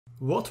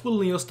What will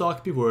NIO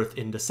stock be worth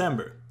in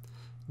December?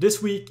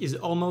 This week is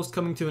almost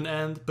coming to an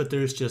end, but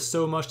there is just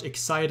so much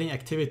exciting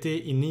activity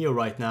in NIO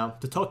right now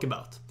to talk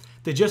about.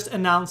 They just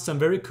announced some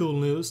very cool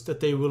news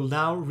that they will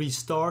now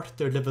restart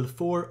their level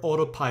 4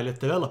 autopilot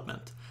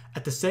development.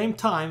 At the same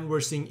time,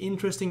 we're seeing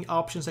interesting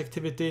options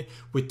activity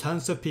with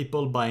tons of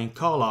people buying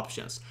call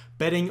options,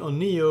 betting on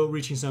NIO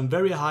reaching some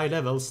very high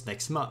levels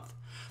next month.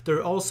 There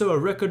are also a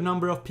record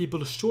number of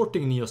people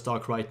shorting NIO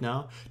stock right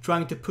now,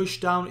 trying to push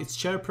down its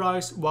share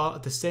price while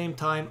at the same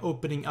time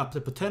opening up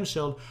the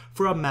potential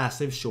for a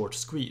massive short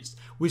squeeze,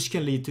 which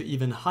can lead to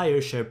even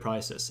higher share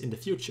prices in the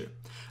future.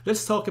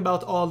 Let's talk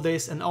about all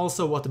this and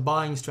also what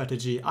buying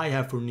strategy I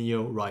have for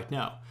NIO right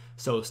now,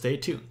 so stay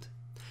tuned.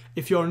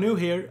 If you are new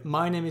here,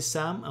 my name is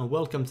Sam and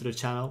welcome to the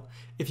channel.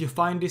 If you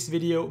find this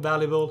video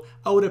valuable,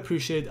 I would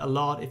appreciate it a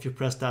lot if you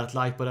press that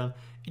like button.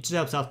 It just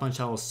helps out my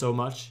channel so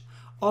much.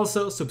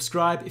 Also,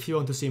 subscribe if you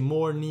want to see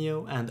more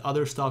NIO and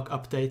other stock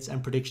updates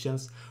and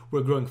predictions.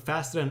 We're growing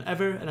faster than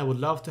ever and I would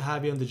love to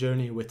have you on the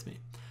journey with me.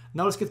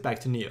 Now let's get back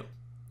to NIO.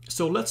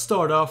 So let's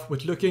start off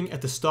with looking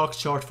at the stock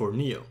chart for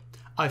NIO.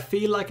 I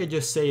feel like I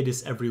just say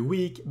this every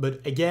week,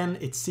 but again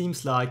it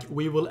seems like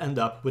we will end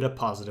up with a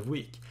positive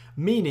week.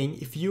 Meaning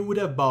if you would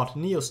have bought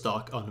NIO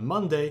stock on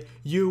Monday,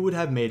 you would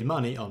have made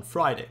money on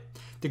Friday.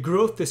 The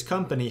growth this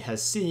company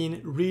has seen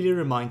really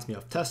reminds me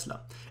of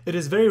Tesla. It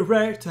is very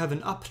rare to have an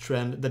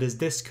uptrend that is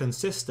this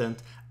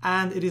consistent,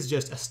 and it is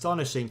just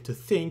astonishing to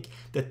think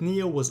that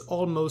NIO was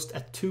almost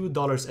at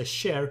 $2 a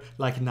share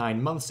like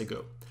 9 months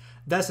ago.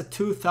 That's a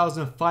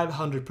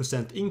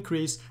 2,500%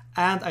 increase,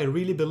 and I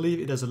really believe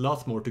it has a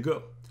lot more to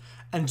go.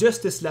 And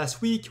just this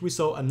last week we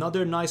saw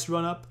another nice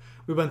run up.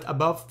 We went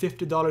above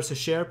 $50 a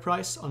share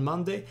price on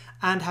Monday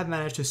and have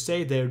managed to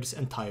stay there this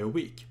entire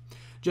week.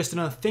 Just an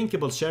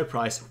unthinkable share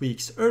price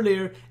weeks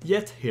earlier,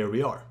 yet here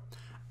we are.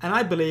 And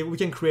I believe we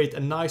can create a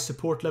nice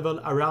support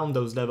level around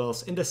those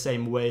levels in the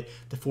same way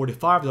the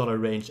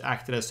 $45 range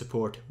acted as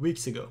support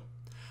weeks ago.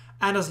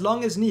 And as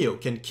long as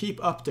NIO can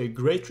keep up their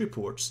great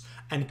reports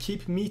and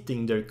keep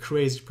meeting their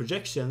crazy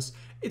projections,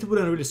 it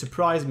wouldn't really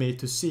surprise me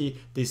to see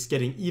this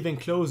getting even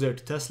closer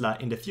to Tesla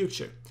in the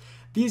future.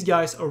 These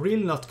guys are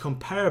really not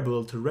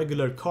comparable to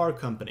regular car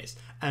companies,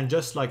 and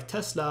just like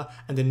Tesla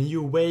and the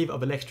new wave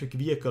of electric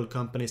vehicle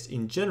companies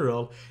in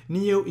general,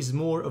 NIO is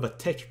more of a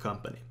tech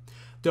company.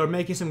 They are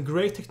making some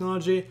great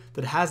technology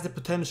that has the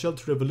potential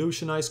to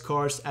revolutionize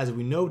cars as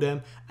we know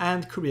them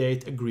and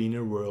create a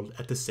greener world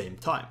at the same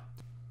time.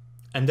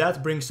 And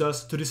that brings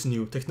us to this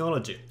new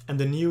technology and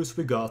the news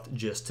we got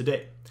just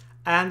today.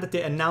 And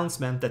the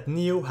announcement that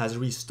NIO has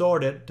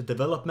restarted the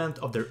development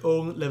of their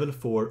own level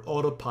 4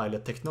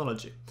 autopilot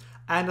technology,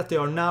 and that they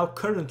are now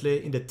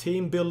currently in the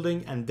team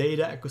building and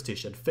data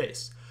acquisition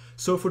phase.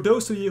 So for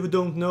those of you who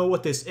don't know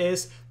what this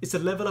is, it's a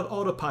level of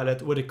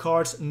autopilot where the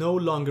cars no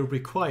longer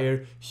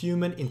require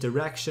human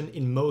interaction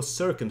in most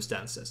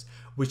circumstances,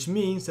 which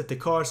means that the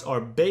cars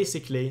are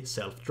basically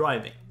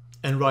self-driving.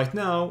 And right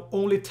now,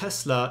 only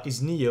Tesla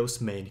is NIO's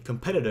main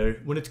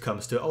competitor when it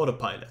comes to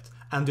autopilot,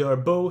 and they are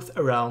both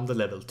around the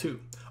level 2.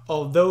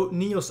 Although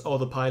NIO's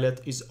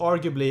autopilot is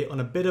arguably on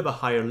a bit of a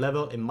higher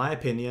level in my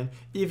opinion,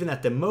 even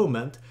at the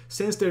moment,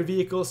 since their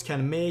vehicles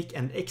can make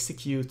and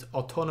execute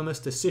autonomous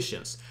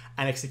decisions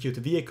and execute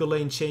vehicle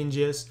lane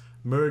changes,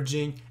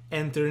 merging,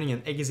 entering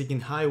and exiting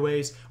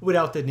highways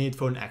without the need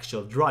for an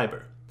actual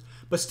driver.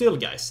 But still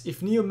guys, if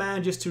NIO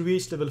manages to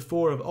reach level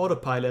 4 of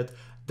autopilot,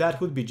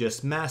 that would be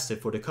just massive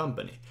for the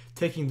company,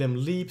 taking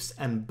them leaps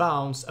and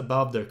bounds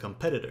above their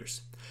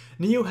competitors.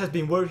 NIO has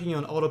been working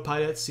on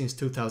autopilot since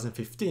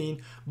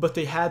 2015, but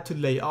they had to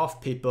lay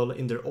off people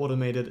in their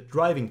automated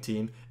driving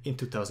team in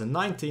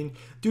 2019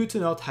 due to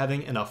not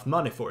having enough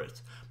money for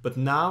it. But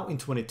now in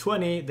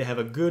 2020 they have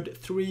a good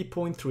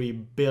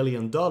 $3.3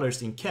 billion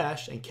in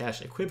cash and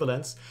cash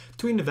equivalents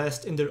to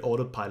invest in their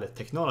autopilot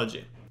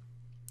technology.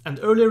 And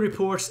earlier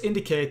reports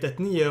indicate that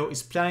NIO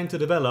is planning to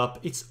develop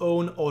its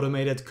own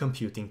automated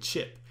computing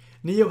chip.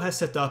 NIO has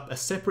set up a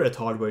separate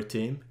hardware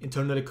team,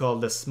 internally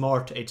called the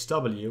Smart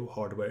HW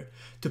hardware,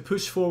 to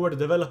push forward the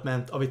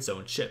development of its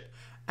own chip.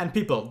 And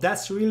people,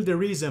 that's really the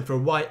reason for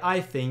why I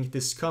think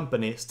this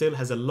company still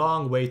has a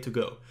long way to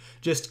go.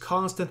 Just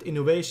constant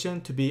innovation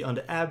to be on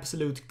the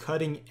absolute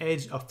cutting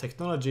edge of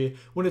technology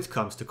when it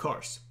comes to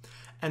cars.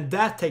 And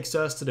that takes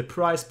us to the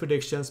price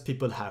predictions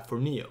people have for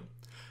NIO.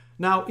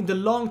 Now, in the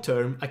long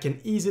term, I can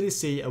easily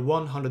see a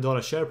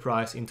 $100 share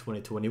price in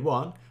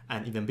 2021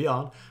 and even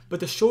beyond, but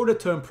the shorter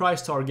term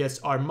price targets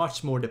are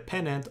much more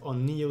dependent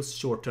on NIO's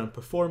short term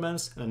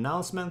performance and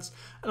announcements,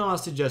 and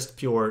honestly just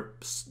pure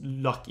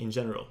luck in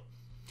general.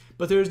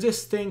 But there is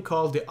this thing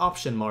called the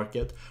option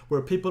market,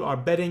 where people are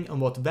betting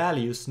on what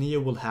values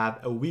NIO will have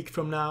a week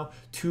from now,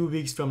 2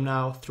 weeks from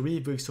now, 3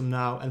 weeks from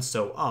now, and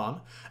so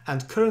on.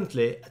 And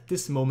currently, at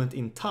this moment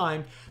in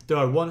time, there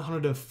are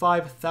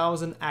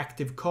 105,000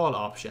 active call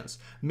options,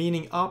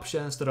 meaning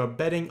options that are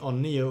betting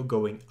on NIO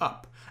going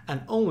up,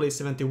 and only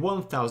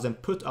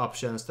 71,000 put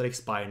options that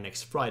expire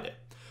next Friday.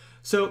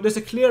 So there's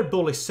a clear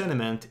bullish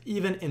sentiment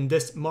even in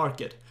this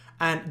market.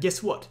 And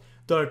guess what?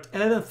 there are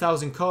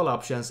 11,000 call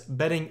options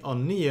betting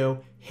on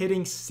NIO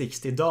hitting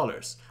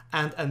 $60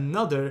 and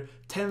another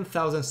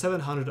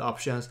 10,700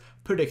 options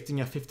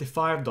predicting a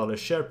 $55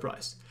 share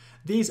price.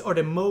 These are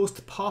the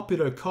most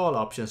popular call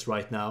options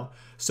right now,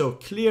 so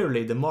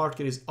clearly the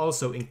market is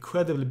also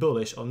incredibly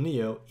bullish on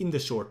NIO in the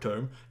short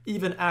term,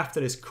 even after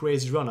this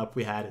crazy run-up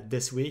we had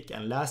this week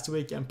and last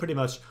week and pretty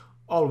much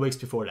all weeks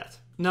before that.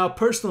 Now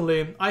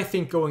personally, I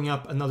think going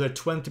up another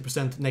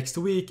 20% next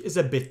week is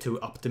a bit too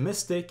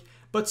optimistic,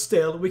 but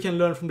still we can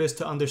learn from this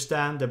to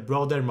understand the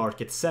broader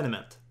market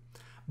sentiment.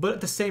 But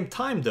at the same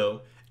time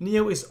though,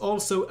 NIO is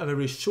also a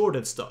very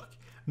shorted stock,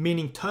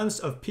 meaning tons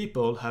of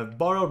people have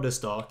borrowed the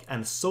stock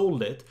and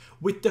sold it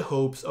with the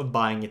hopes of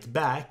buying it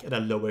back at a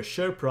lower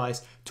share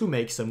price to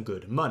make some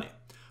good money.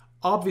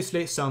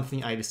 Obviously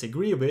something I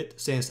disagree with,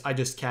 since I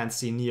just can't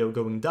see NIO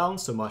going down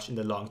so much in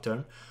the long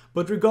term,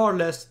 but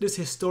regardless, this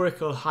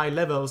historical high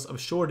levels of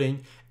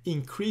shorting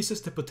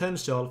increases the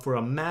potential for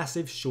a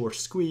massive short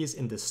squeeze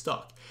in this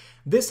stock.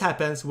 This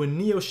happens when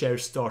NIO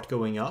shares start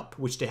going up,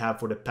 which they have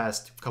for the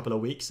past couple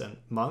of weeks and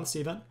months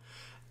even,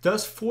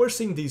 thus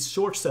forcing these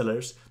short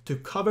sellers to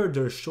cover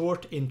their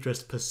short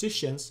interest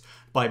positions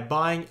by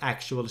buying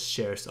actual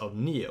shares of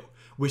NIO,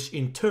 which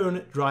in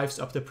turn drives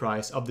up the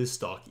price of this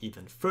stock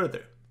even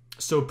further.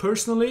 So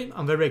personally,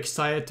 I'm very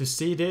excited to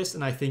see this,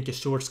 and I think a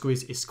short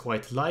squeeze is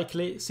quite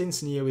likely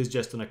since NIO is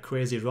just on a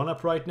crazy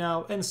run-up right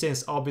now, and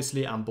since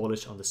obviously I'm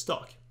bullish on the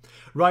stock.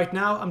 Right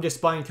now, I'm just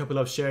buying a couple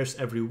of shares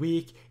every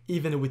week,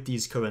 even with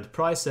these current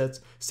prices,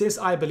 since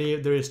I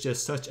believe there is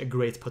just such a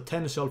great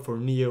potential for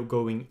NIO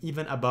going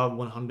even above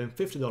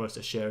 $150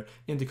 a share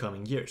in the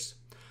coming years.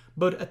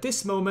 But at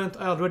this moment,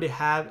 I already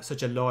have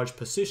such a large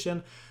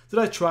position that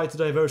I try to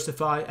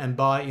diversify and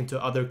buy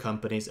into other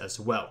companies as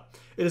well.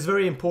 It is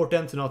very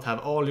important to not have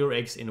all your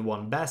eggs in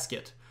one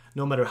basket.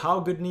 No matter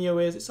how good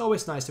NIO is, it's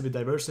always nice to be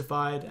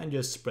diversified and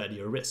just spread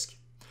your risk.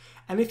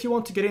 And if you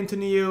want to get into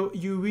NIO,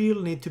 you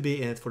will need to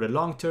be in it for the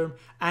long term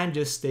and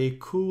just stay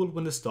cool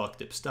when the stock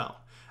dips down.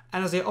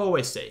 And as I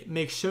always say,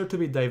 make sure to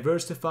be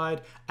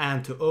diversified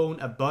and to own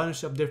a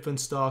bunch of different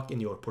stock in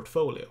your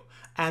portfolio,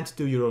 and to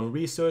do your own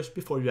research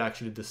before you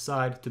actually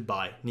decide to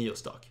buy NIO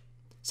stock,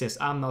 since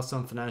I'm not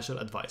some financial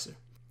advisor.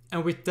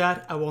 And with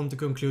that, I want to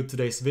conclude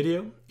today's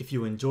video. If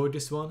you enjoyed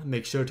this one,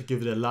 make sure to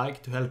give it a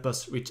like to help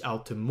us reach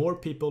out to more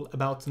people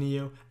about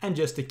NIO and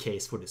just the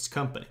case for this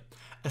company.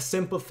 A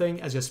simple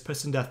thing as just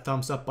pressing that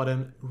thumbs up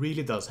button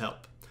really does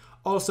help.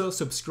 Also,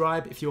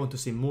 subscribe if you want to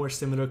see more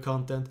similar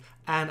content,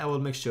 and I will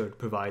make sure to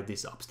provide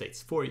these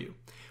updates for you.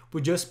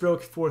 We just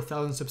broke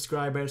 4,000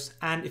 subscribers,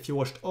 and if you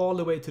watched all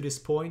the way to this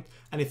point,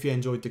 and if you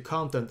enjoyed the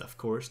content, of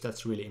course,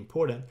 that's really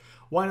important,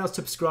 why not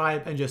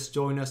subscribe and just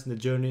join us in the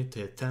journey to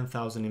hit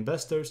 10,000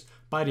 investors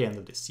by the end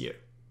of this year.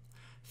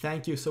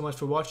 Thank you so much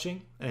for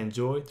watching, and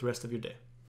enjoy the rest of your day.